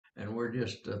and we're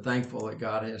just thankful that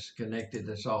God has connected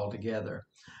us all together.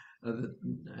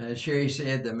 As Sherry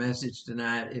said, the message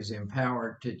tonight is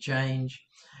empowered to change,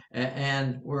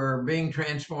 and we're being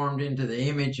transformed into the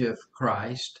image of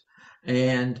Christ.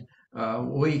 And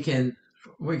we can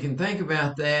think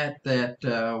about that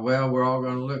well, we're all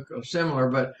going to look similar,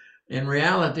 but in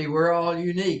reality, we're all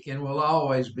unique and will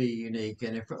always be unique.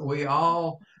 And if we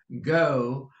all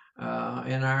go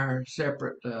in our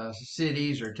separate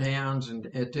cities or towns and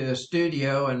to a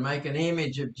studio and make an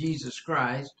image of Jesus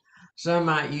Christ. Some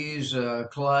might use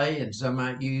clay, and some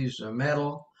might use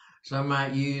metal. Some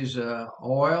might use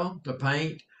oil to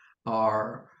paint,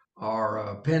 or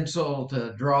a pencil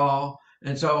to draw.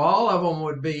 And so all of them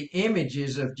would be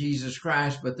images of Jesus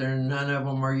Christ, but none of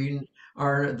them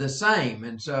are the same.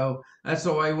 And so that's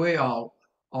the way we all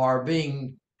are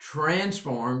being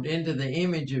transformed into the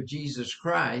image of Jesus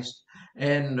Christ.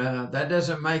 And that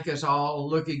doesn't make us all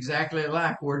look exactly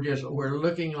alike. We're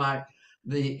looking like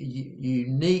the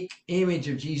unique image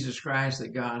of Jesus Christ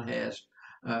that God has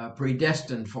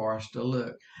predestined for us to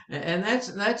look. And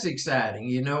that's exciting.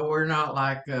 You know, we're not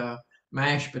like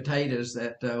mashed potatoes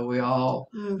that we all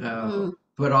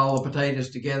put all the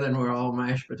potatoes together and we're all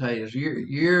mashed potatoes.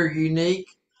 You're unique,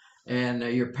 and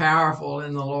you're powerful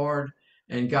in the Lord,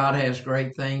 and God has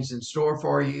great things in store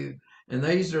for you. And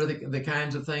these are the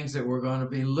kinds of things that we're going to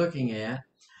be looking at.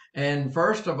 And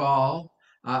first of all,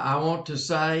 I want to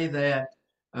say that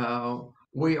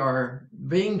we are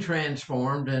being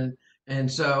transformed,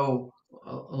 and so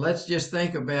let's just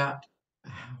think about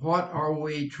what are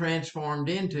we transformed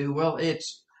into. Well,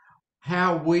 it's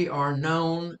how we are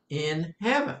known in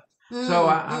heaven. So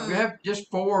I have just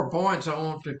 4 points I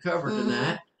want to cover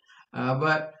tonight,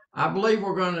 but I believe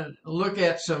we're going to look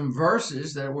at some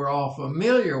verses that we're all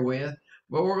familiar with,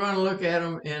 but we're going to look at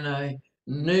them in a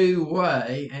new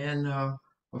way. And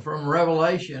from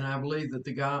Revelation, I believe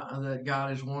that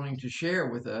God is wanting to share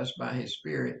with us by His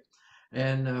Spirit,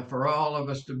 and for all of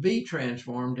us to be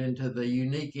transformed into the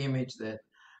unique image that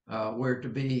we're to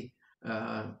be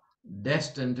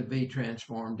destined to be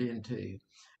transformed into.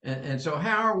 And so,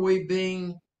 how are we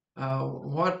being?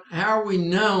 How are we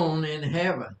known in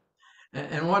heaven?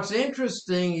 And what's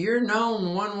interesting, you're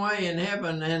known one way in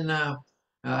heaven, and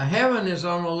heaven is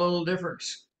on a little different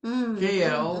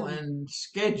scale and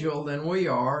schedule than we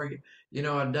are. You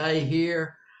know, a day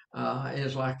here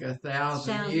is like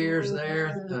 1,000 years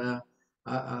there.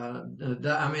 A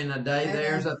day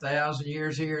there is 1,000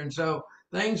 years here, and so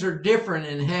things are different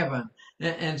in heaven.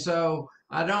 And so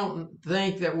I don't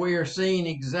think that we are seeing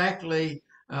exactly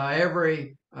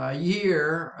every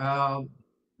year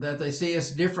that they see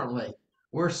us differently.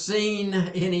 We're seen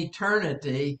in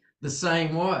eternity the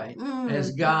same way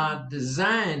as God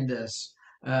designed us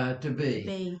to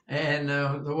be. And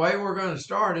the way we're going to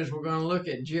start is we're going to look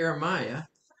at Jeremiah,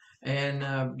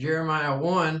 and Jeremiah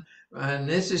 1, and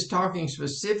this is talking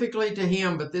specifically to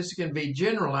him, but this can be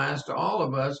generalized to all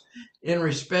of us in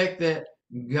respect that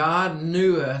God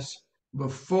knew us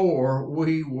before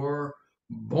we were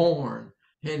born,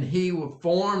 and He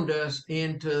formed us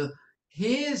into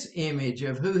His image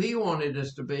of who He wanted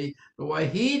us to be, the way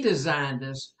He designed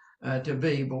us to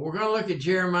be. But we're going to look at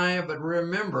Jeremiah, but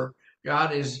remember,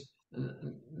 God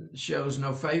shows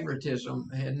no favoritism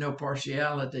and no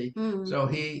partiality. So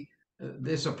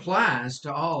this applies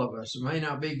to all of us. It may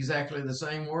not be exactly the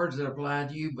same words that apply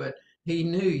to you, but He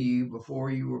knew you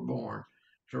before you were born.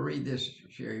 So read this,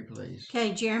 Sherry, please.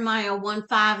 Okay, Jeremiah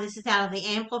 1:5. This is out of the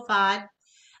Amplified.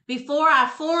 Before I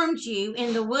formed you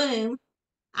in the womb,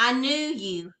 I knew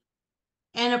you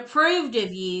and approved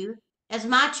of you as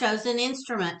my chosen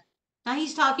instrument. Now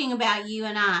he's talking about you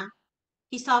and I.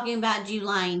 He's talking about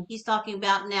Julaine. He's talking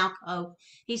about Nalco.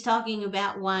 He's talking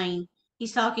about Wayne.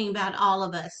 He's talking about all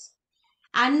of us.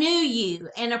 I knew you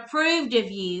and approved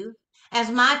of you as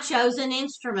my chosen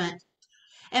instrument.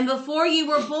 And before you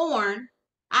were born,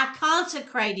 I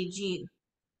consecrated you.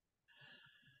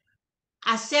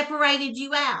 I separated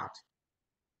you out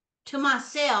to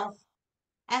myself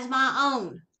as my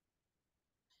own.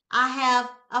 I have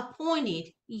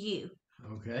appointed you.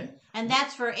 Okay. And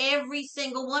that's for every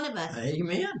single one of us.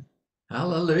 Amen.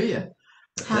 Hallelujah.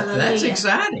 Hallelujah. That's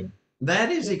exciting.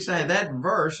 That is exciting. That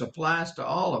verse applies to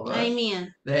all of us.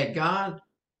 Amen. That God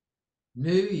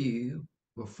knew you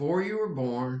before you were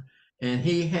born, and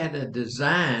He had a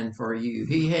design for you.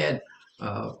 He had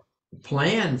a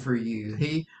plan for you.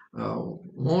 He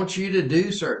wants you to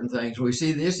do certain things. We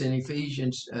see this in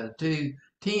Ephesians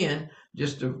 2:10,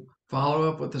 just to follow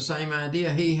up with the same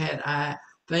idea. He had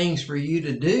things for you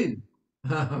to do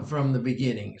from the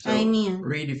beginning. So Amen.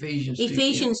 Read Ephesians 2:10.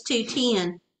 Ephesians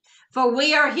 2:10. For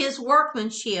we are His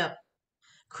workmanship,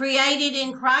 created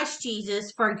in Christ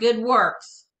Jesus for good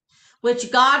works,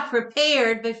 which God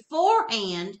prepared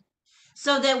beforehand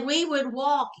so that we would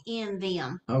walk in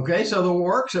them. Okay, so the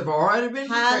works have already been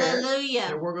prepared Hallelujah.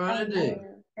 that we're going to do.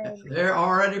 Amen. They're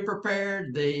already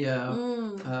prepared.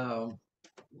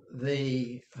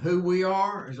 The who we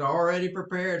are is already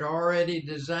prepared, already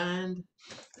designed,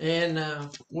 and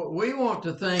we want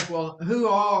to think, well, who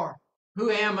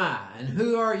am I, and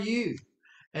who are you?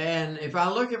 And if I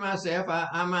look at myself,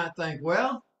 I might think,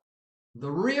 well,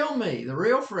 the real me, the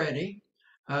real Freddie,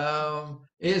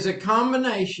 is a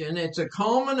combination. It's a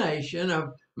culmination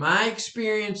of my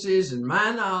experiences and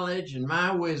my knowledge and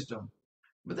my wisdom.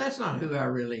 But that's not who I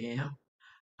really am.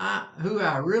 Who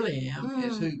I really am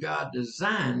is who God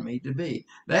designed me to be.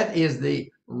 That is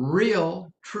the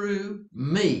real, true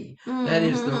me. That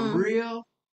is the real,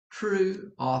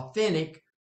 true, authentic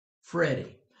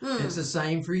Freddie. It's the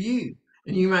same for you.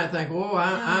 And you might think, "Oh,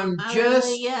 I'm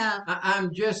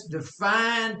just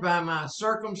defined by my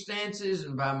circumstances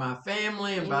and by my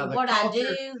family and by the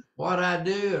culture, what I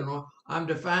do, and I'm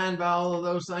defined by all of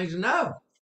those things." No,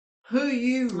 who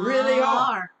you really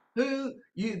are,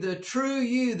 the true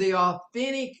you, the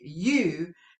authentic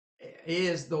you,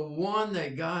 is the one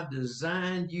that God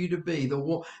designed you to be.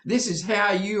 This is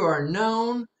how you are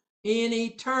known in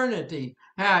eternity.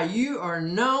 How you are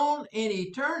known in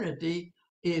eternity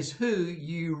is who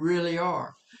you really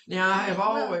are. Now, I have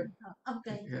always.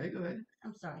 Okay, go ahead.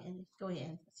 I'm sorry. Go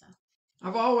ahead.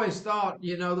 I've always thought,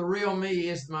 the real me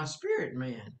is my spirit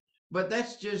man. But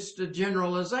that's just a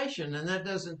generalization, and that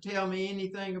doesn't tell me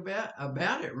anything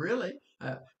about it, really.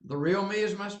 The real me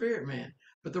is my spirit man.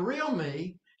 But the real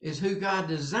me is who God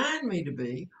designed me to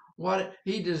be, what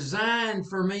He designed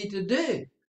for me to do.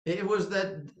 It was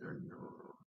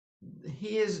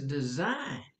His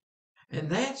design. And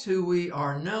that's who we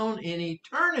are known in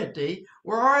eternity.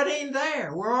 We're already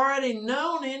there. We're already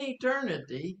known in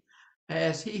eternity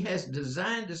as He has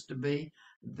designed us to be.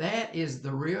 That is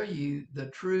the real you, the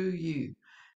true you.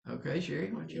 Okay,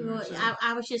 Sherry, what you want to say?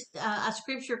 I was just, a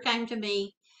scripture came to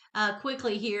me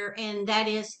quickly here, and that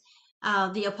is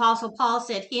the Apostle Paul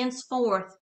said,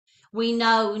 "Henceforth we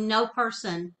know no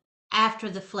person after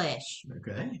the flesh."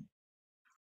 Okay.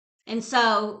 And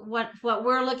so what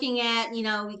we're looking at,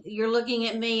 you're looking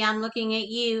at me, I'm looking at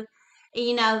you,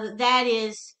 that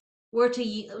is, we're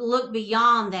to look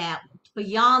beyond that,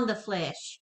 beyond the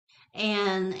flesh.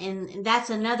 And that's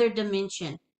another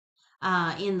dimension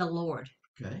in the Lord.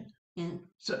 Okay. And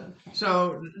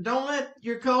So don't let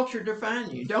your culture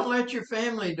define you. Don't let your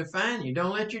family define you.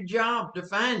 Don't let your job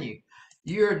define you.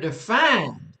 You're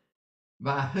defined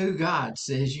by who God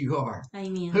says you are.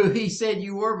 Amen. Who He said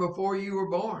you were before you were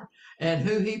born, and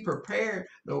who He prepared,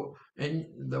 and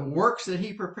the works that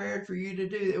He prepared for you to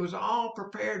do. It was all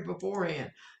prepared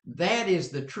beforehand. That is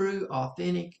the true,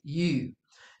 authentic you.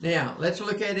 Now, let's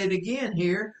look at it again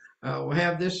here. We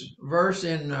have this verse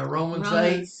in Romans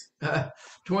 8,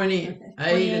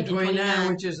 28 and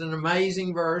 29, which is an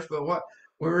amazing verse. But what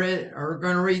are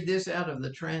going to read this out of the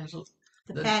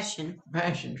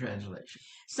Passion Translation.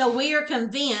 So we are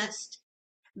convinced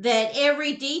that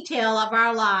every detail of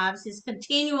our lives is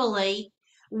continually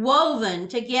woven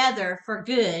together for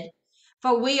good,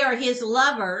 for we are His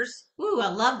lovers. Ooh, I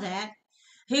love that.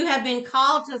 Who have been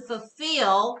called to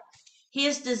fulfill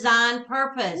His design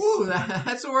purpose. Ooh,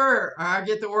 that's where I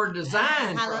get the word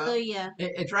design from. Hallelujah.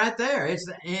 It's right there.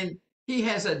 And He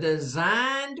has a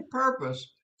designed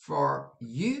purpose for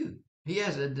you. He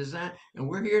has a design, and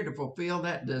we're here to fulfill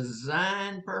that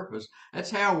design purpose.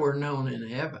 That's how we're known in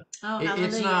heaven.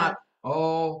 It's not,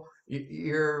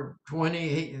 you're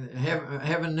 20,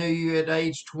 heaven knew you at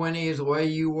age 20 is the way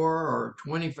you were, or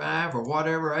 25, or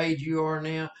whatever age you are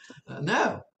now.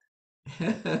 No.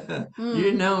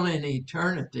 You're known in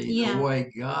eternity the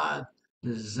way God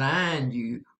designed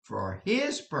you for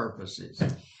His purposes.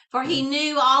 For He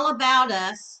knew all about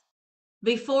us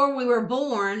before we were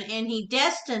born, and He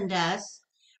destined us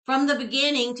from the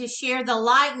beginning to share the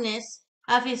likeness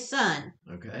of His Son.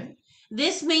 Okay.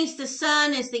 This means the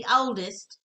Son is the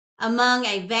oldest among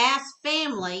a vast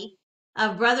family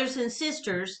of brothers and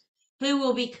sisters who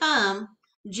will become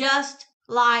just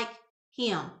like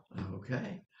Him.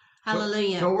 Okay.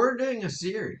 Hallelujah. So we're doing a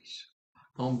series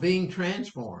on being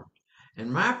transformed.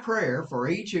 And my prayer for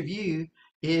each of you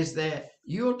is that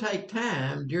you'll take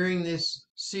time during this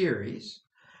series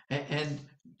and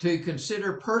to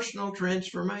consider personal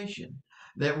transformation,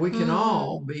 that we can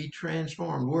all be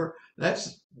transformed.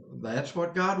 That's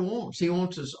what God wants. He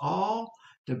wants us all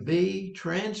to be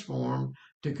transformed,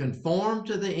 to conform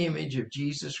to the image of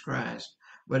Jesus Christ.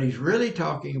 But He's really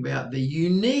talking about the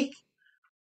unique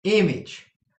image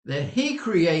that he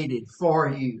created for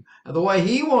you, the way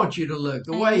he wants you to look,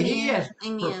 the way he Amen. has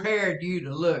Amen. prepared you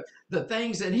to look, the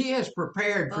things that he has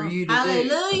prepared for Oh, you to do.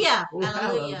 hallelujah. Oh,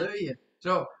 Hallelujah. hallelujah.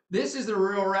 So this is the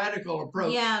real radical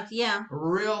approach, Yeah, yeah. a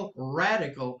real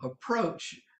radical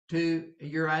approach to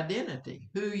your identity,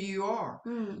 who you are.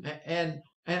 Mm. And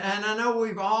I know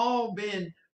we've all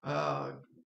been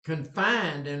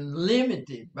confined and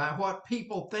limited by what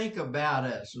people think about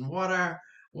us and what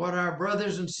our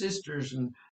brothers and sisters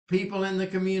and people in the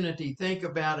community think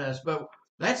about us, but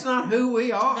that's not who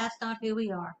we are. That's not who we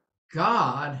are.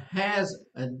 God has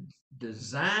a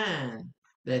design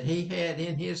that he had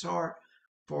in his heart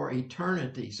for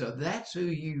eternity. So that's who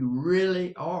you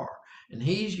really are. And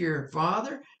he's your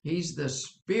father. He's the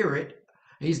spirit.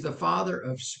 He's the father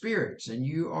of spirits, and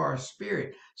you are a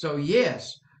spirit. So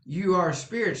yes, you are a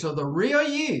spirit. So the real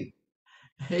you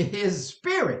is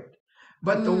spirit.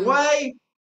 But the way,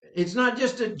 it's not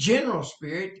just a general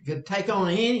spirit, it could take on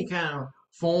any kind of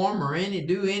form or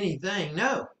do anything.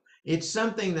 No, it's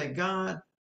something that God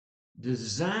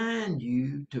designed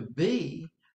you to be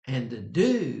and to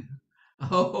do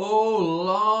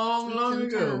long ago,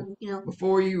 Sometime, you know.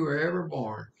 before you were ever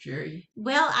born, Sherry.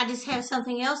 Well, I just have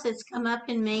something else that's come up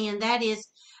in me, and that is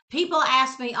people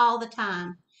ask me all the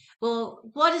time, well,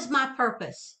 what is my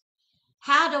purpose?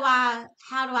 How do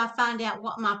I find out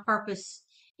what my purpose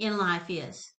in life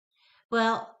is?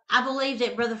 Well, I believe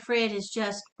that Brother Fred has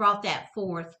just brought that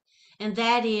forth, and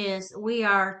that is we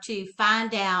are to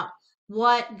find out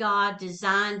what God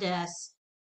designed us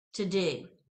to do.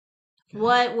 Okay.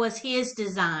 What was his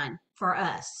design for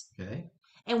us? Okay.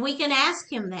 And we can ask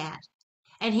him that,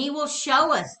 and he will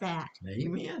show us that.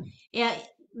 Amen. Yeah,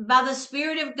 by the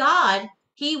Spirit of God,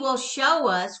 he will show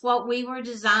us what we were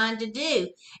designed to do.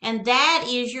 And that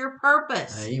is your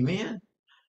purpose. Amen.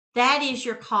 That is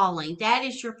your calling. That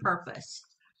is your purpose.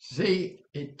 See,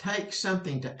 it takes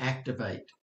something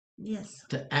Yes.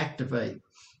 to activate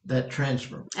that Amen.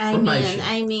 transformation.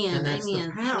 Amen. And that's the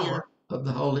Amen. Amen. power of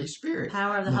the Holy Spirit.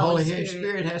 Power of the The Holy Holy Spirit.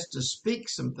 Spirit has to speak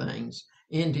some things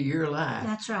into your life.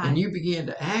 That's And right. you begin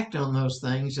to act on those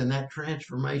things, and that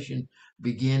transformation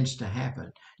begins to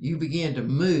happen. You begin to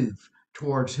move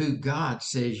towards who God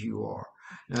says you are.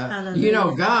 You know,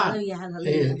 Hallelujah. God Hallelujah.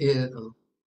 Hallelujah. is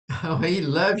oh, he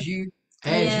loves you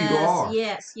as you Yes. are,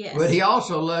 Yes. but Yes. he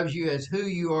also loves you as who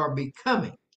you are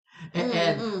becoming.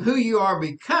 And Mm-mm. who you are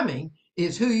becoming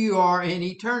is who you are in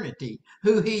eternity,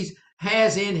 who he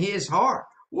has in his heart.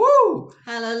 Woo!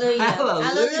 Hallelujah. Hallelujah.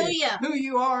 Hallelujah. Who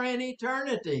you are in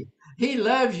eternity. He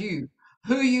loves you.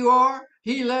 Who you are,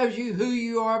 he loves you who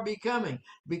you are becoming,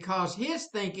 because his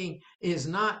thinking is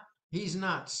not, he's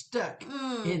not stuck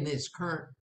Mm. in this current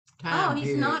Oh, time he's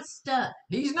period. not stuck.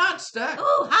 He's not stuck.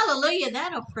 Oh, hallelujah.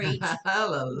 That'll preach. God is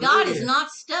Hallelujah.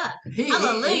 not stuck. He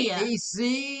Hallelujah.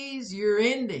 sees your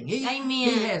ending. He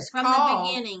Amen. has From the called,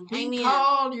 beginning. he Amen.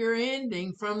 called your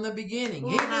ending from the beginning.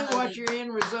 He Oh, knew what hallelujah. your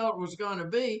end result was going to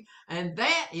be, and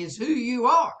that is who you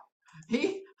are.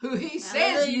 Who he says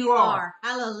Hallelujah, you you are. are.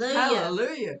 Hallelujah.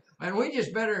 Hallelujah. And we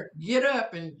just better get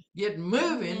up and get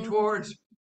moving Mhm. towards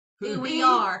Who we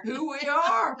are. who we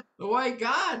are, the way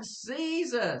God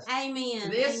sees us. Amen.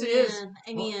 This is Amen.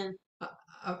 Amen.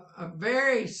 a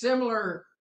very similar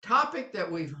topic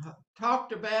that we've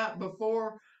talked about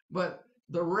before, but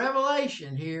the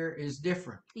revelation here is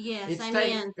different. Yes.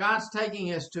 Amen. God's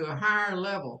taking us to a higher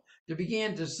level to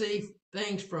begin to see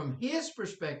things from his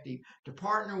perspective, to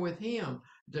partner with him,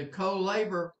 to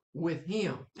co-labor with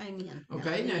him. Amen.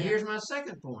 Okay, now Hallelujah. here's my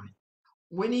second point.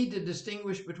 We need to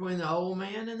distinguish between the old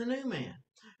man and the new man.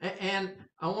 And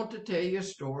I want to tell you a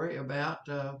story about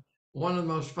one of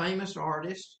the most famous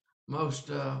artists, most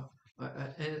in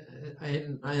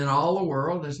all the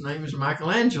world. His name is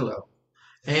Michelangelo,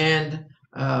 and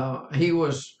he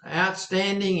was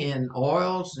outstanding in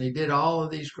oils. And he did all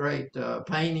of these great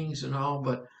paintings and all,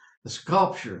 but the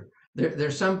sculpture,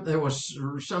 there was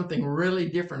something really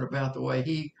different about the way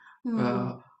he Hmm.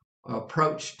 uh,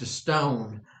 approached the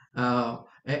stone.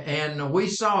 And we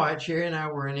saw it. Sherry and I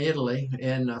were in Italy,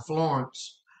 in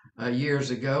Florence, years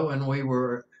ago, and we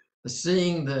were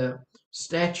seeing the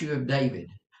statue of David,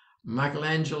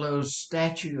 Michelangelo's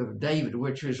statue of David,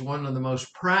 which is one of the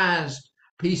most prized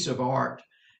piece of art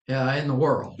in the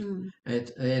world. Hmm.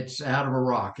 It's out of a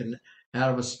rock and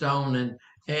out of a stone,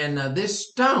 and this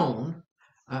stone,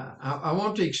 I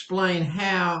want to explain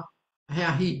how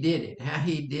he did it, how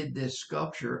he did this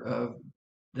sculpture of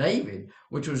David,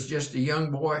 which was just a young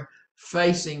boy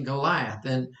facing Goliath,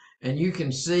 and you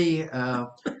can see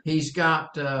he's got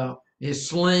his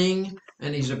sling,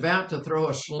 and he's about to throw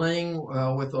a sling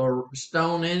with a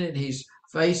stone in it. He's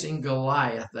facing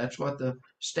Goliath. That's what the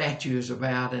statue is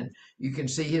about. And you can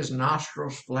see his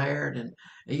nostrils flared, and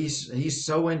he's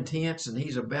so intense, and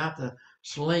he's about to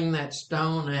sling that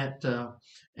stone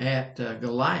at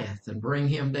Goliath and bring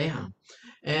him down.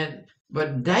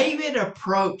 But David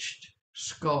approached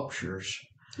sculptures.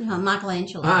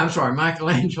 Michelangelo. I'm sorry,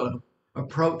 Michelangelo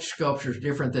approached sculptures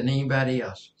different than anybody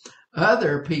else.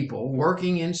 Other people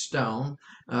working in stone,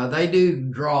 they do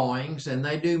drawings and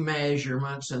they do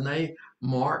measurements and they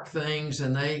mark things,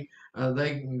 and they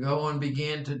go and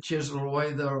begin to chisel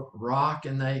away the rock,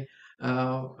 and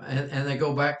and they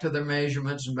go back to their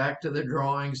measurements and back to their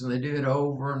drawings, and they do it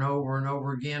over and over and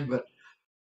over again. But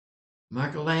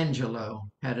Michelangelo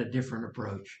had a different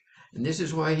approach, and this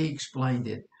is why he explained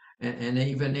it, and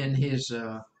even in his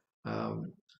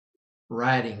um,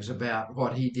 writings about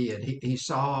what he did, he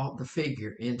saw the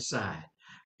figure inside,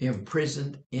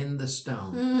 imprisoned in the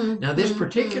stone. Now, this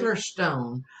particular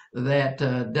stone that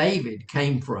David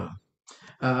came from,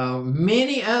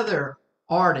 many other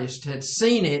artists had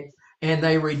seen it and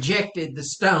they rejected the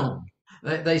stone.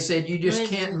 They said, you just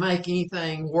can't make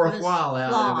anything worthwhile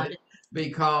out of it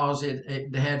because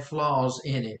it had flaws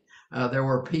in it. There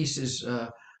were pieces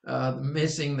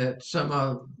missing that some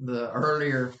of the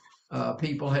earlier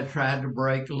people had tried to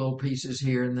break little pieces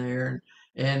here and there.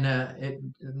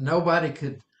 And nobody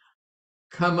could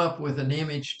come up with an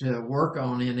image to work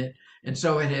on in it. And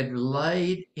so it had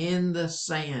laid in the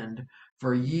sand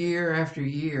for year after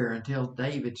year until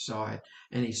David saw it.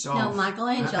 And he saw. No,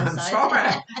 Michelangelo. I'm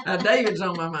sorry. David's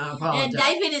on my mind. I apologize. And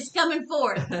David is coming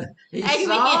forth. He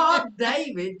saw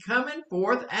David coming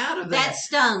forth out of that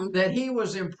stone. That he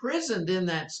was imprisoned in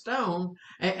that stone,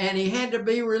 and he had to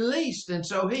be released. And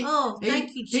so he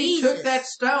took that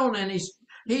stone, and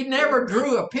he never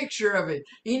drew a picture of it.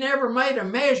 He never made a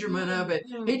measurement of it.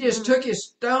 He just took his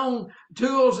stone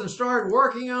tools and started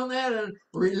working on that and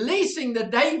releasing the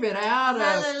David out of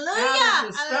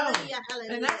the stone. Hallelujah.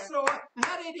 And that's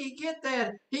how did he get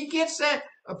that? He gets that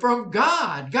from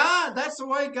God. God, that's the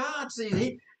way God sees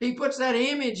it. He puts that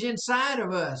image inside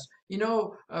of us. You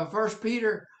know, 1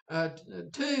 Peter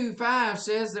 2:5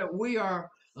 says that we are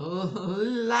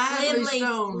living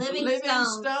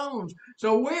stones.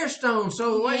 So we're stones.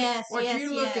 So the way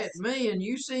you look at me and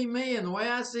you see me and the way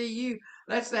I see you,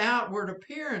 that's the outward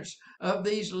appearance of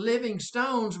these living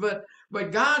stones. But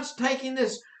God's taking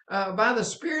this by the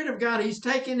Spirit of God. He's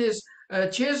taking his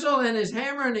chisel and his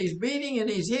hammer, and he's beating and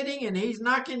he's hitting and he's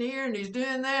knocking here and he's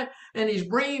doing that, and he's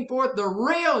bringing forth the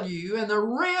real you and the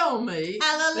real me.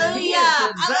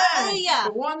 Hallelujah. Hallelujah.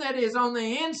 The one that is on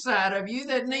the inside of you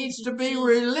that needs to be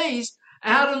released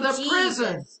out of the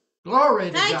prison. Glory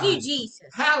to God. Thank you, Jesus.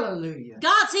 Hallelujah.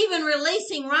 God's even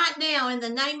releasing right now in the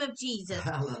name of Jesus.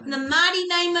 Hallelujah. In the mighty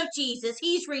name of Jesus,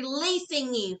 he's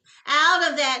releasing you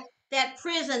out of that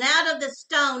prison, out of the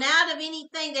stone, out of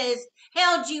anything that has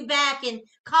held you back and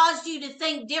caused you to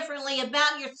think differently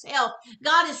about yourself.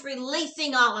 God is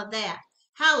releasing all of that.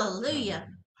 Hallelujah.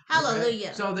 Hallelujah.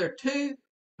 Okay. So there are two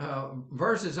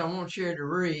verses I want you to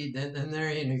read, and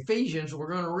they're in Ephesians.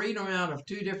 We're going to read them out of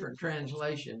two different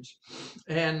translations,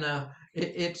 and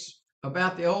it's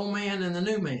about the old man and the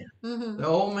new man. The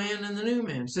old man and the new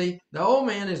man. See, the old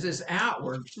man is this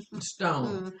outward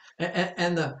stone,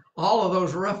 and all of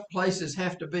those rough places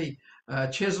have to be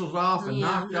chiseled off and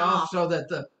knocked off, so that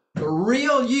the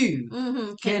real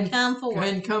you can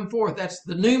come forth. That's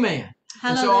the new man.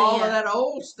 And so all of that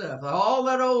old stuff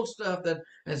that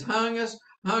has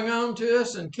hung on to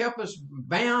us and kept us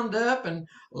bound up and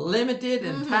limited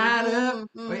and tied up,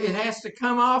 it has to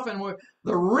come off, and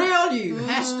the real you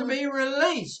has to be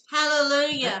released.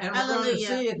 Hallelujah. And we're going to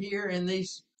see it here in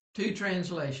these two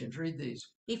translations. Read these.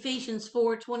 Ephesians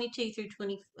 4:22 through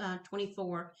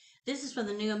 24. This is from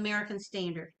the New American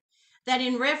Standard. That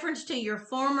in reference to your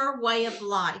former way of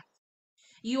life,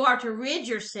 you are to rid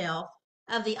yourself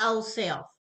of the old self,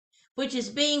 which is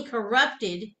being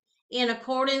corrupted in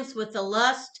accordance with the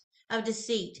lust of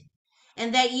deceit,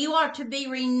 and that you are to be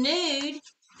renewed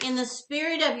in the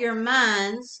spirit of your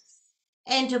minds,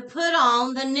 and to put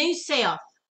on the new self.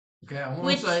 Okay, I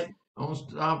want to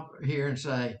stop here and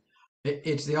say,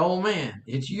 it's the old man.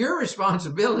 It's your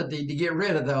responsibility to get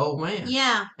rid of the old man.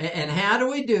 Yeah. And how do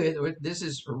we do it? This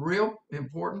is a real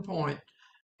important point,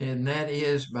 and that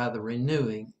is by the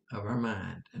renewing of our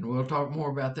mind. And we'll talk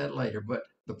more about that later. But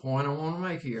the point I want to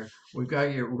make here, we've got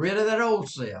to get rid of that old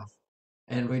self,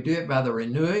 and we do it by the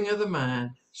renewing of the mind,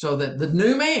 so that the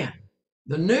new man,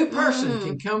 the new person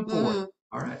can come forth.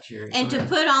 All right, Sherry. And to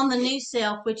put on the new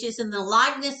self, which is in the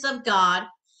likeness of God,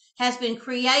 has been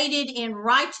created in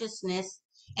righteousness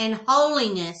and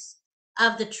holiness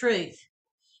of the truth.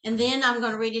 And then I'm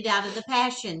going to read it out of the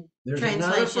Passion There's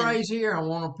Translation. another phrase here I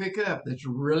want to pick up that's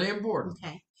really important.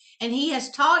 Okay. And he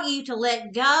has taught you to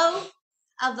let go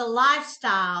of the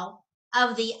lifestyle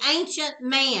of the ancient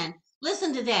man.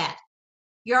 Listen to that.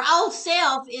 Your old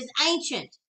self is ancient.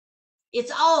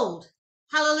 It's old.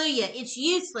 Hallelujah. It's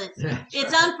useless.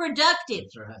 It's right. unproductive.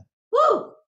 That's right.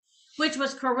 Woo! Which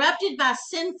was corrupted by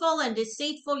sinful and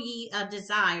deceitful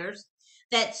desires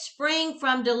that spring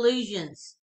from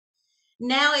delusions.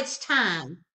 Now it's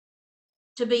time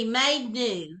to be made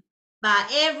new by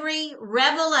every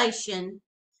revelation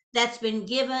that's been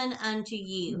given unto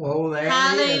you. Whoa, there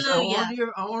Hallelujah. it is.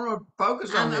 I want to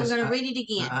focus on this. I'm going to read it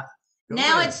again.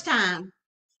 Now it's time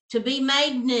to be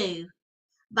made new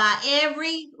by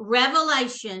every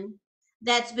revelation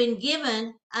that's been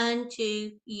given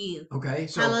unto you. Okay,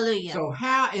 so hallelujah. So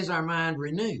how is our mind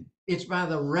renewed? It's by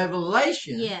the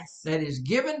revelation that is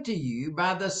given to you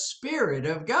by the Spirit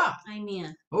of God.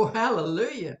 Amen. Oh,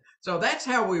 hallelujah. So that's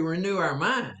how we renew our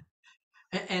mind.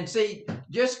 And see,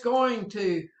 just going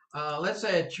to, let's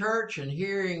say, a church and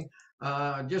hearing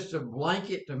just a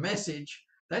blanket message,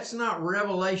 that's not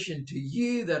revelation to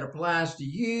you that applies to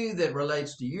you, that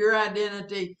relates to your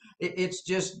identity. It's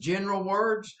just general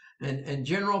words and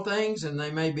general things, and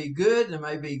they may be good, and they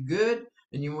may be good,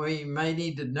 and you may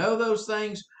need to know those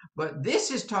things. But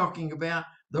this is talking about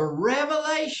the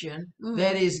revelation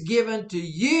that is given to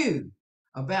you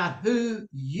about who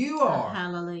you are.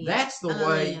 Hallelujah. That's the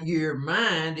way your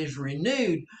mind is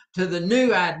renewed to the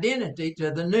new identity,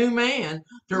 to the new man,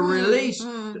 to release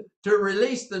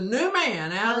the new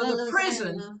man out of the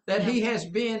prison that he has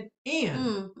been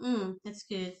in. That's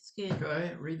good. That's good. Go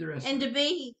ahead, read the rest. And to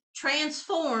be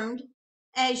transformed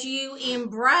as you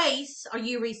embrace or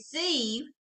you receive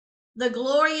the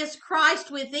glorious Christ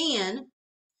within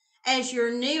as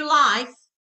your new life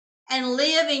and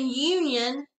live in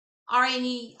union or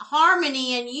in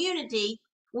harmony and unity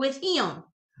with Him.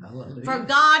 Hallelujah. For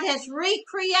God has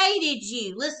recreated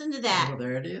you. Listen to that. Oh,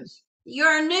 there it is.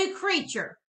 You're a new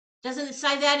creature. Doesn't it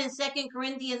say that in 2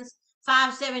 Corinthians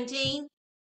 5:17?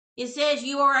 It says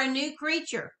you are a new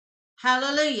creature.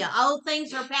 Hallelujah. Old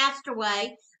things are passed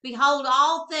away. Behold,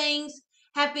 all things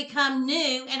have become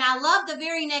new. And I love the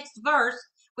very next verse,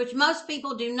 which most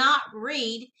people do not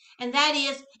read, and that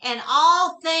is, and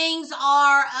all things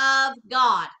are of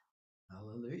God.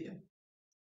 Hallelujah.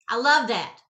 I love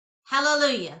that.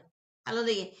 Hallelujah.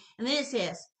 Hallelujah. And then it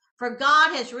says, for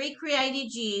God has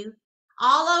recreated you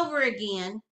all over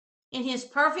again in his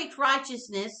perfect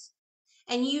righteousness,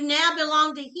 and you now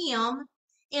belong to him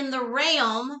in the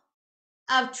realm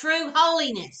of true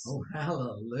holiness. Oh,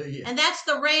 hallelujah. And that's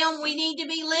the realm we need to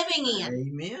be living in.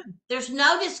 Amen. There's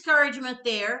no discouragement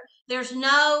there. There's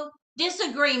no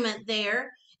disagreement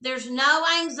there. There's no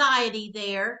anxiety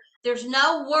there. There's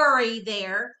no worry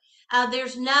there.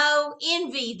 There's no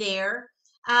envy there.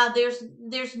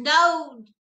 There's no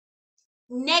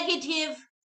negative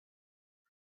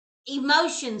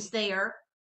emotions there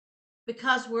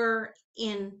because we're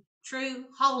in true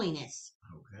holiness.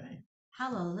 Okay.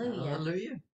 Hallelujah.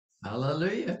 Hallelujah.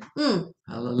 Hallelujah.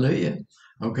 Hallelujah.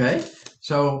 Okay.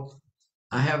 So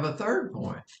I have a third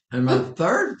point. And my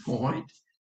third point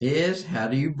is, how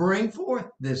do you bring forth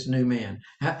this new man?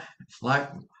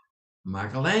 Like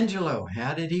Michelangelo,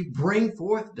 how did he bring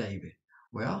forth David?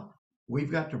 Well,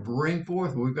 we've got to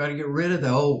get rid of the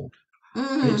old.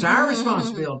 It's our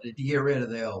responsibility to get rid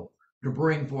of the old, to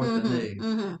bring forth the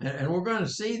new. And we're going to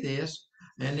see this.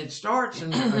 And it starts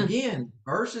in, again,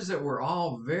 verses that we're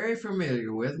all very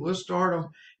familiar with. We'll start them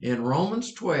in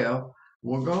Romans 12.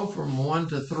 We'll go from 1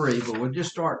 to 3, but we'll just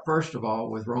start first of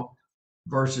all with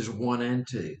verses 1 and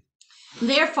 2.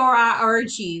 Therefore, I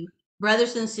urge you,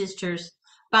 brothers and sisters,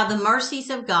 by the mercies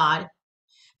of God,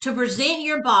 to present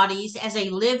your bodies as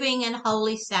a living and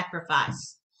holy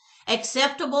sacrifice,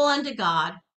 acceptable unto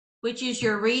God, which is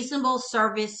your reasonable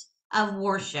service of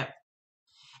worship.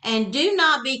 And do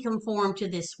not be conformed to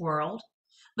this world,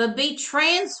 but be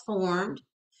transformed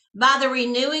by the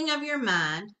renewing of your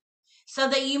mind, so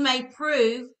that you may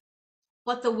prove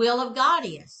what the will of God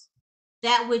is,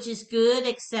 that which is good,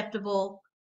 acceptable,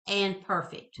 and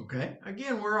perfect. Okay.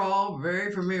 Again, we're all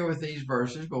very familiar with these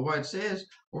verses, but what it says,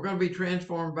 we're going to be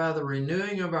transformed by the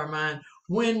renewing of our mind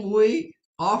when we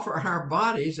offer our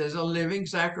bodies as a living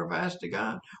sacrifice to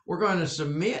God. We're going to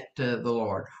submit to the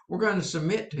Lord. We're going to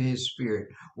submit to his Spirit.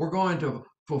 We're going to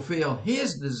fulfill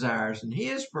his desires and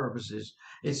his purposes.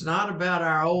 It's not about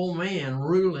our old man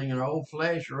ruling and our old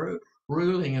flesh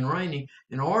ruling and reigning.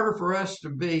 In order for us to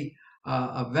be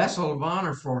a vessel of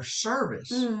honor for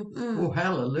service. Oh,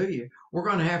 hallelujah. We're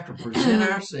going to have to present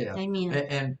ourselves. Amen.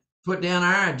 And put down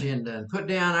our agenda and put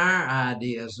down our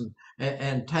ideas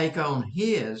and take on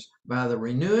his by the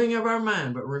renewing of our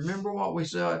mind. But remember what we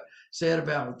said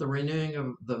about the renewing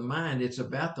of the mind. It's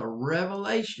about the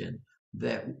revelation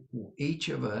that each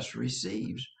of us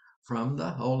receives from the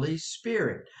Holy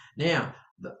Spirit. Now,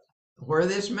 where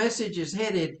this message is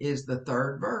headed is the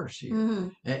third verse here. Mm-hmm.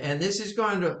 And this is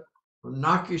going to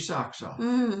knock your socks off.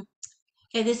 Mm-hmm.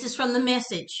 Okay, this is from the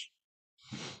Message.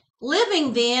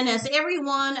 Living then, as every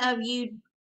one of you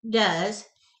does,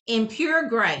 in pure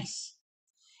grace,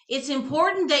 it's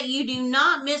important that you do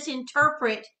not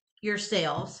misinterpret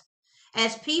yourselves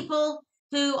as people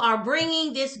who are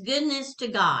bringing this goodness to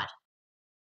God.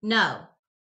 No,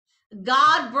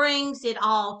 God brings it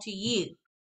all to you.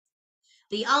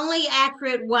 The only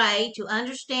accurate way to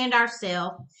understand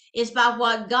ourselves is by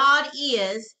what God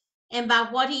is and by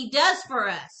what He does for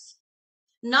us,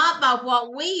 not by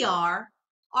what we are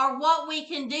or what we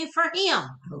can do for Him.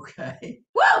 Okay.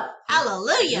 Woo!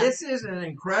 Hallelujah. This is an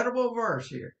incredible verse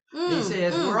here. He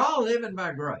says, we're all living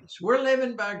by grace. We're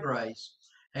living by grace.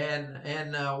 And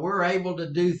we're able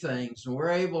to do things. And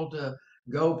we're able to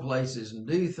go places and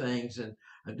do things and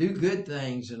do good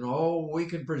things. And we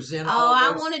can present all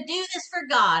I this. want to do this for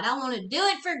God. I want to do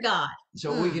it for God.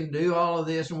 So we can do all of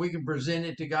this and we can present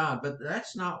it to God. But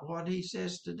that's not what he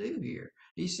says to do here.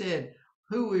 He said,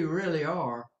 who we really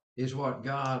are is what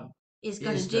God is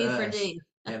going to do for us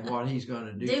and what he's going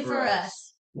to do for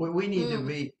us. We need to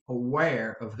be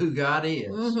aware of who God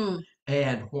is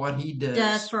and what he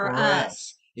does for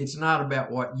us. It's not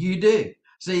about what you do.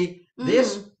 See,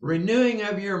 this renewing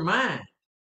of your mind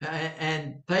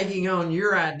and taking on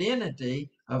your identity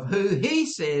of who he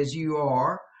says you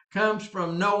are comes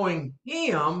from knowing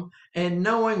him and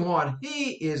knowing what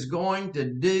he is going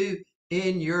to do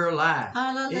in your life.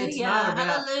 Hallelujah. It's not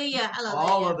about Hallelujah.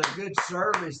 all of the good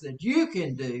service that you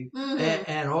can do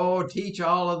and teach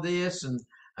all of this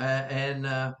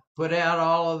and put out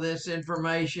all of this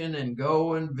information and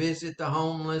go and visit the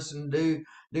homeless and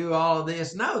do all of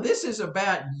this. No, this is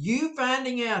about you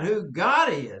finding out who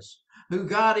God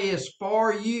is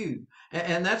for you.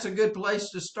 And that's a good place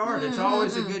to start. It's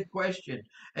always a good question.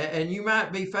 And you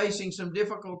might be facing some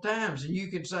difficult times and you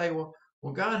can say, well,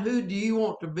 God, who do you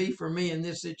want to be for me in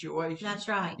this situation? That's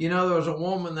right. You know, there was a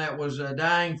woman that was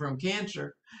dying from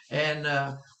cancer, and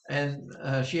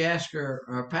she asked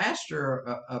her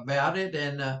pastor about it,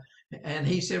 and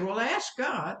he said, well, ask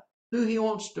God who he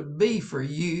wants to be for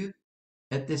you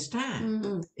at this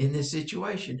time in this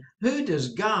situation. Who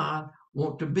does God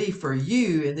want to be for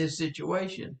you in this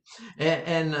situation?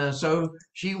 And so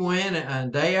she went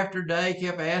and day after day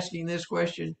kept asking this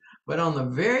question. But on the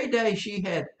very day she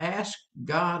had asked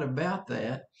God about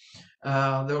that,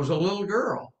 there was a little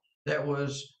girl that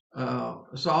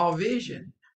saw a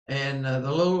vision, and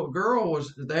the little girl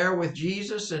was there with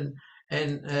Jesus and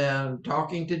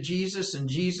talking to Jesus, and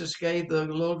Jesus gave the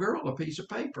little girl a piece of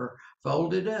paper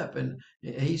folded up, and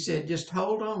he said, just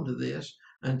hold on to this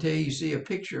until you see a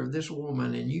picture of this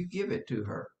woman and you give it to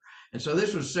her. And so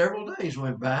this was several days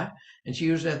went by, and she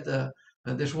was at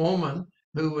this woman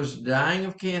who was dying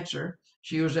of cancer.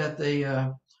 She was at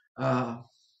the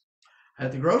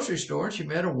grocery store, and she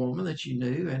met a woman that she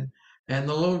knew, and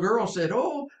the little girl said,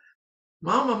 "Oh,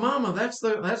 Mama, that's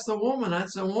the woman.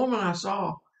 That's the woman I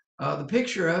saw the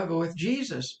picture of with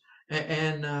Jesus."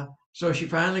 And so she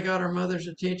finally got her mother's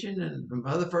attention, and the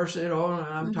mother first said, "Oh,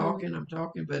 I'm talking,"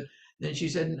 but then she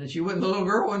said the little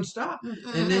girl wouldn't stop,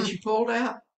 and then she pulled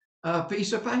out a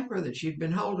piece of paper that she'd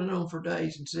been holding on for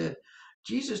days and said,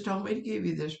 "Jesus told me to give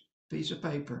you this piece of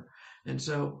paper." And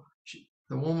so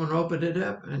the woman opened it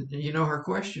up, and her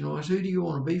question was, "Who do you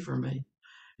want to be for me?"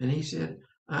 And he said,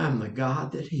 "I'm the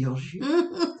God that heals you."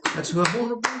 That's who I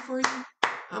want to be for you.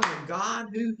 I'm the God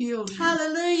who heals you.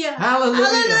 Hallelujah. Hallelujah.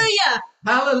 Hallelujah.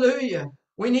 Hallelujah.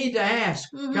 We need to ask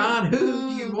God, who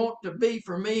do you want to be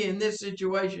for me in this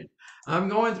situation? I'm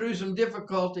going through some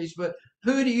difficulties, but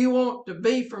who do you want to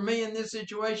be for me in this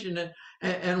situation?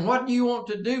 And what do you want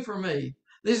to do for me?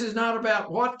 This is not about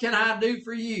what can I do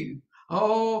for you.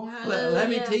 Oh, let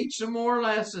me teach some more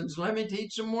lessons. Let me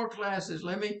teach some more classes.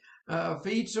 Let me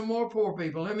feed some more poor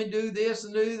people. Let me do this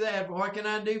and do that. What can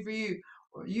I do for you?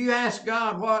 You ask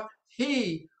God what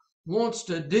he wants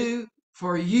to do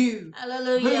for you.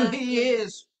 Hallelujah. Who he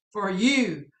is for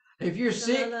you. If you're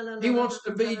sick, he wants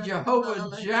to be Jehovah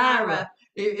Jireh.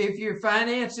 If your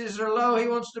finances are low, he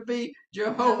wants to be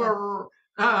Jehovah.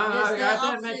 I got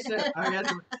that mixed up.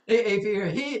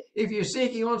 If you're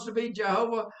sick, he wants to be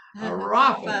Jehovah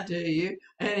Rapha to you.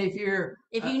 And if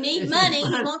you need money,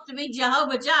 he wants to be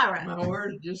Jehovah Jireh. My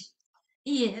word, just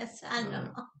yes, I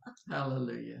know.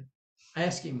 Hallelujah.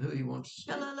 Ask him who he wants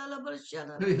to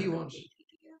be, who he wants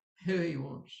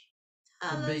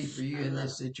to be for you in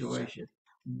this situation.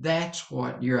 That's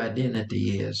what your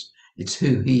identity is. It's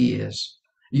who he is.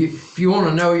 If you want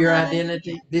to know your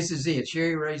identity, this is it.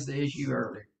 Sherry raised the issue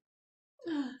earlier.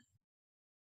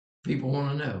 People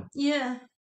want to know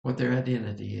what their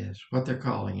identity is, what their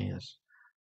calling is.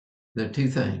 There are two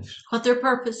things. What their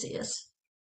purpose is.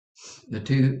 The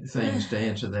two things to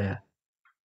answer that.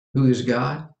 Who is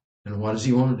God and what does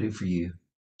he want to do for you?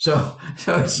 So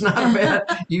it's not about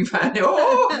you find out,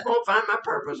 I want to find my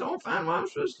purpose. I want to find what I'm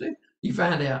supposed to do. You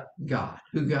find out God,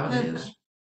 who God is,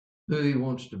 who he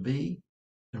wants to be,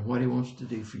 and what he wants to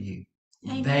do for you.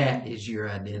 Amen. That is your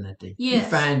identity. Yes. You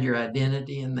find your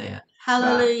identity in that.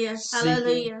 Hallelujah.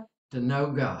 Hallelujah. To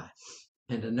know God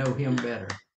and to know him better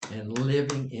and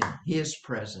living in his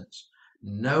presence.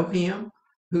 Know him,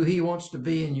 who he wants to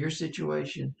be in your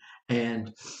situation,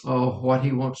 and what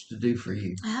he wants to do for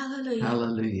you. Hallelujah.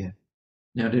 Hallelujah.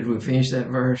 Now, did we finish that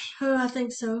verse? Oh, I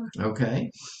think so. Okay.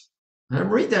 Now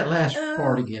read that last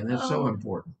part again. That's so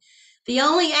important. The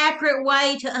only accurate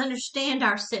way to understand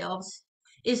ourselves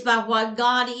is by what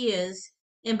God is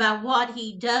and by what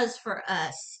he does for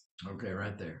us. Okay,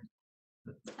 right there.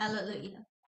 Hallelujah.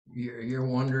 You're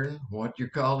wondering what your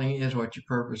calling is, what your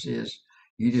purpose is.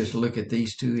 You just look at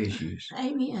these two issues.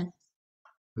 Amen.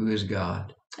 Who is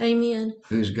God? Amen.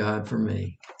 Who's God for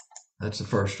me? That's the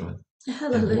first one.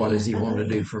 Hallelujah. And what does he want to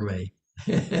do for me?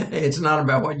 It's not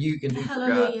about what you can do for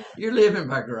God. You're living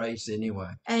by grace anyway.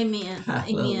 Amen.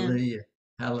 Hallelujah. Amen.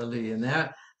 Hallelujah.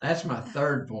 And that's my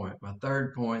third point. My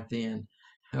third point then.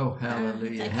 Oh,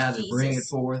 hallelujah. How to bring it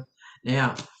forth.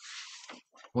 Now,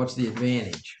 what's the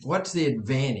advantage? What's the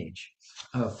advantage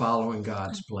of following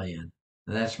God's plan?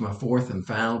 And that's my fourth and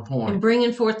final point. And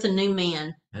bringing forth the new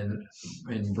man.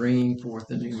 And bringing forth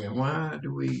the new man.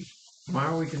 Why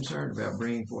are we concerned about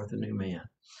bringing forth a new man?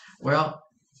 Well,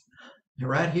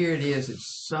 right here it is.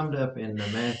 It's summed up in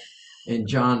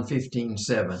John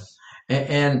 15:7.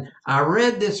 And I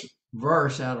read this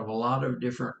verse out of a lot of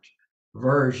different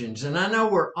versions, and I know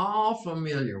we're all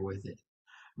familiar with it.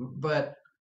 But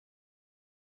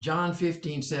John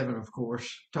 15:7, of course,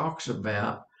 talks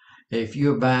about if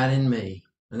you abide in me,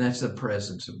 and that's the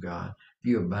presence of God. If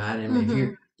you abide in me,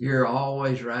 if you're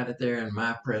always right there in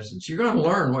my presence, you're going to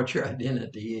learn what your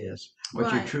identity is,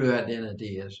 what your true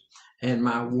identity is. And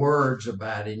my words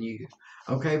abide in you.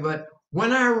 Okay, but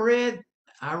when I read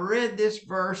this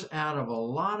verse out of a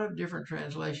lot of different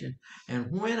translations, and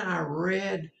when I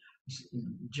read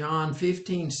John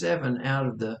 15:7 out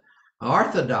of the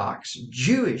Orthodox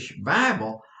Jewish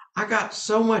Bible, I got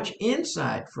so much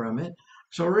insight from it.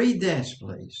 So read this,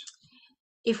 please.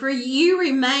 If you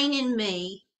remain in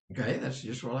me. Okay, that's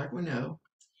just like we know.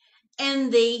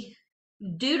 And the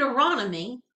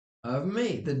Deuteronomy of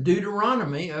me. The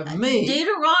Deuteronomy of me.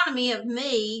 Deuteronomy of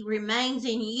me remains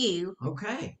in you.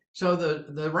 Okay. So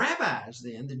the rabbis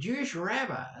then, the Jewish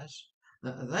rabbis,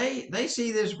 they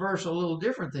see this verse a little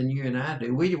different than you and I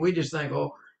do. We just think,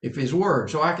 if his word,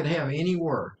 so I can have any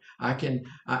word.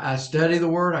 I study the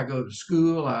word, I go to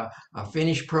school, I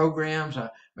finish programs, I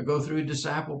go through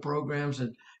disciple programs,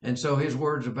 and so his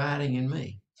word's abiding in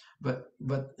me.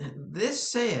 But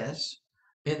this says,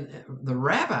 and the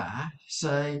rabbi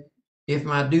say, if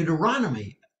my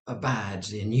Deuteronomy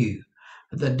abides in you,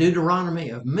 the Deuteronomy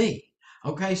of me.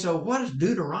 Okay, so what is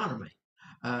Deuteronomy?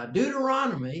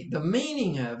 Deuteronomy, the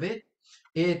meaning of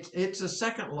it's a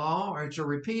second law, or it's a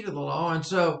repeat of the law. And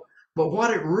so, but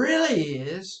what it really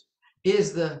is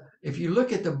if you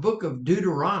look at the book of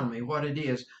Deuteronomy, what it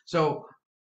is. So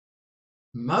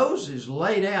Moses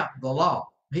laid out the law.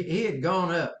 He had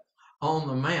gone up on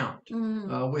the mount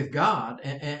with God,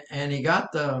 and he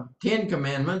got the 10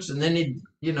 commandments, and then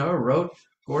he wrote,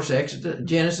 of course,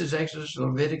 Genesis, Exodus,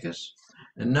 Leviticus,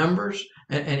 and Numbers,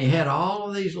 and he had all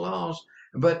of these laws.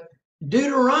 But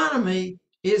Deuteronomy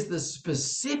is the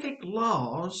specific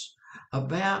laws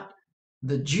about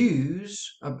the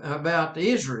Jews, about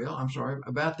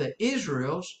the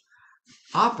Israels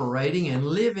operating and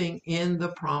living in the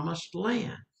promised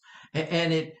land.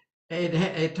 And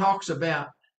it talks about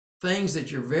things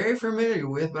that you're very familiar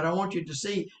with, but I want you to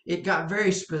see it got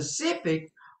very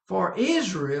specific for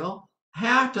Israel,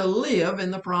 how to live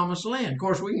in the promised land. Of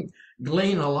course, we can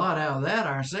glean a lot out of that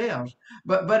ourselves,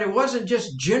 but it wasn't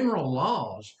just general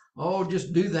laws.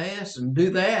 Just do this and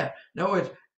do that. No,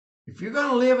 if you're going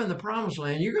to live in the promised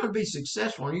land, you're going to be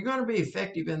successful, and you're going to be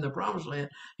effective in the promised land.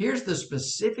 Here's the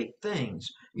specific things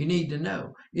you need to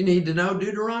know. You need to know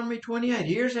Deuteronomy 28.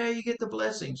 Here's how you get the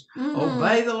blessings.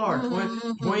 Obey the Lord.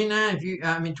 29.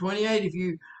 28. If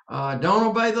you don't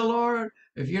obey the Lord,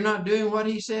 if you're not doing what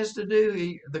he says to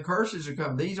do, the curses are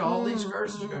coming. All these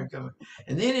curses are Mm-hmm. going to come.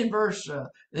 And then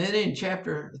then in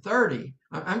chapter 30,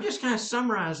 I'm just kind of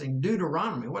summarizing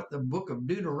Deuteronomy, what the book of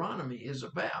Deuteronomy is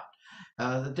about.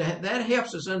 That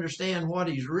helps us understand what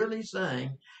he's really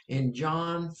saying in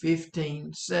John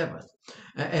 15:7.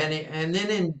 And then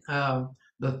in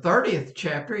the 30th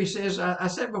chapter, he says, I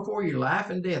set before you life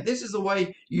and death. This is the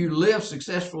way you live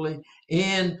successfully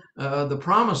in the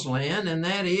promised land, and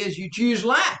that is you choose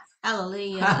life.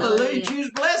 Hallelujah. Hallelujah.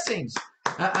 Choose blessings.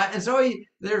 And so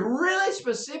there's really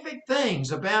specific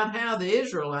things about how the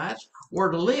Israelites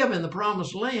were to live in the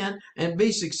promised land and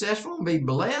be successful and be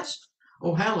blessed.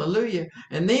 Oh, hallelujah.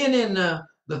 And then in the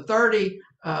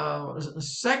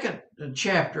 32nd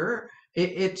chapter,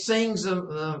 it sings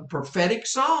the prophetic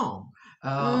song,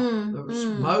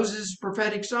 Moses'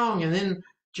 prophetic song. And then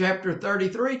chapter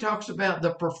 33 talks about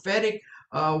the prophetic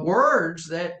words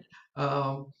that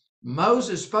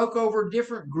Moses spoke over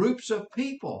different groups of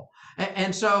people.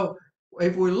 And so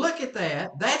if we look at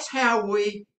that, that's how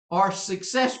we are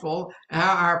successful,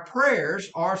 how our prayers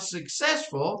are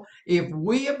successful if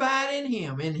we abide in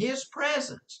him, in his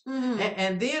presence.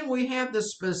 And then we have the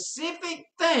specific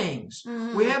things.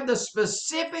 We have the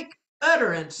specific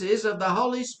utterances of the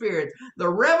Holy Spirit, the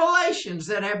revelations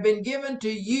that have been given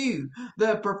to you,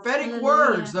 the prophetic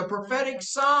words, the prophetic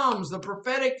psalms, the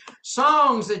prophetic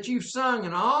songs that you've sung,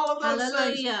 and all of those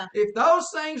things. If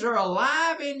those things are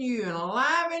alive in you and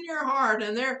alive in your heart,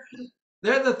 and they're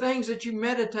the things that you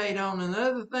meditate on, and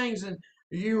they're the things that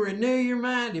you renew your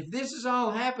mind. If this is all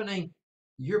happening,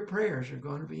 your prayers are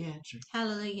going to be answered.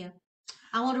 Hallelujah.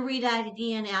 I want to read that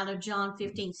again out of John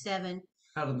 15:7.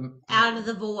 Out of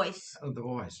the voice. Out of the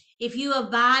voice. If you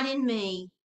abide in me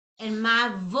and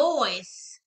my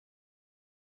voice.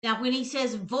 Now, when he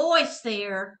says voice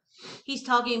there, he's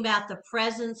talking about the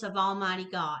presence of Almighty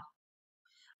God.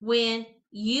 When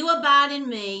you abide in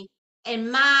me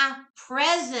and my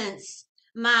presence,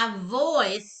 my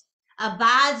voice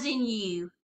abides in you,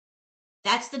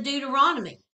 that's the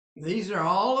Deuteronomy. These are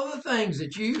all of the things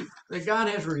that God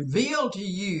has revealed to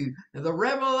you, the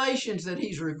revelations that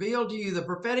he's revealed to you, the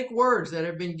prophetic words that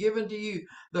have been given to you,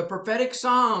 the prophetic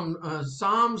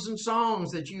psalms and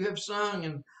songs that you have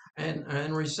sung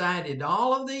and recited.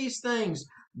 All of these things,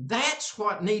 that's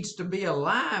what needs to be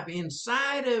alive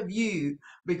inside of you,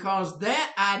 because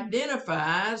that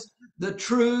identifies the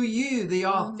true you, the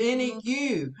authentic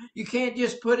you. You can't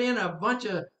just put in a bunch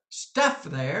of stuff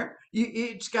there.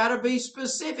 It's got to be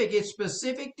specific. It's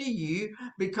specific to you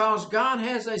because God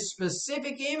has a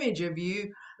specific image of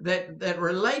you that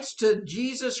relates to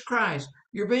Jesus Christ.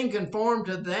 You're being conformed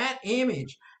to that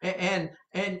image, and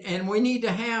we need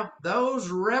to have those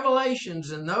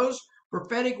revelations and those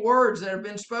prophetic words that have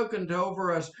been spoken to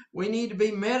over us. We need to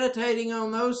be meditating on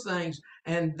those things,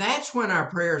 and that's when our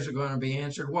prayers are going to be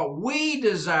answered. What we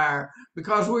desire,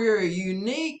 because we are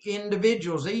unique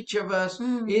individuals. Each of us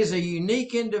is a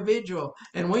unique individual,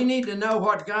 and we need to know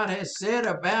what God has said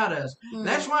about us.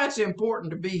 That's why it's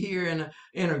important to be here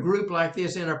in a group like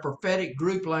this, in a prophetic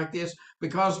group like this,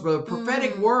 because the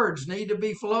prophetic words need to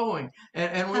be flowing,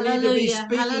 and we need to be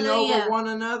speaking over one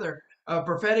another.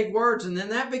 Prophetic words, and then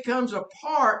that becomes a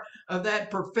part of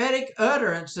that prophetic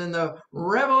utterance and the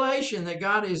revelation that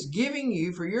God is giving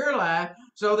you for your life,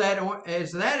 so that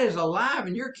as that is alive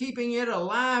and you're keeping it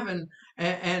alive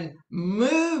and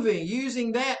moving,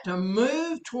 using that to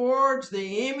move towards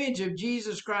the image of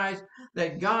Jesus Christ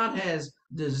that God has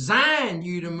designed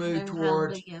you to move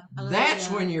towards. That's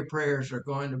when your prayers are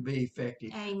going to be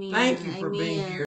effective. Amen. Thank you for being here.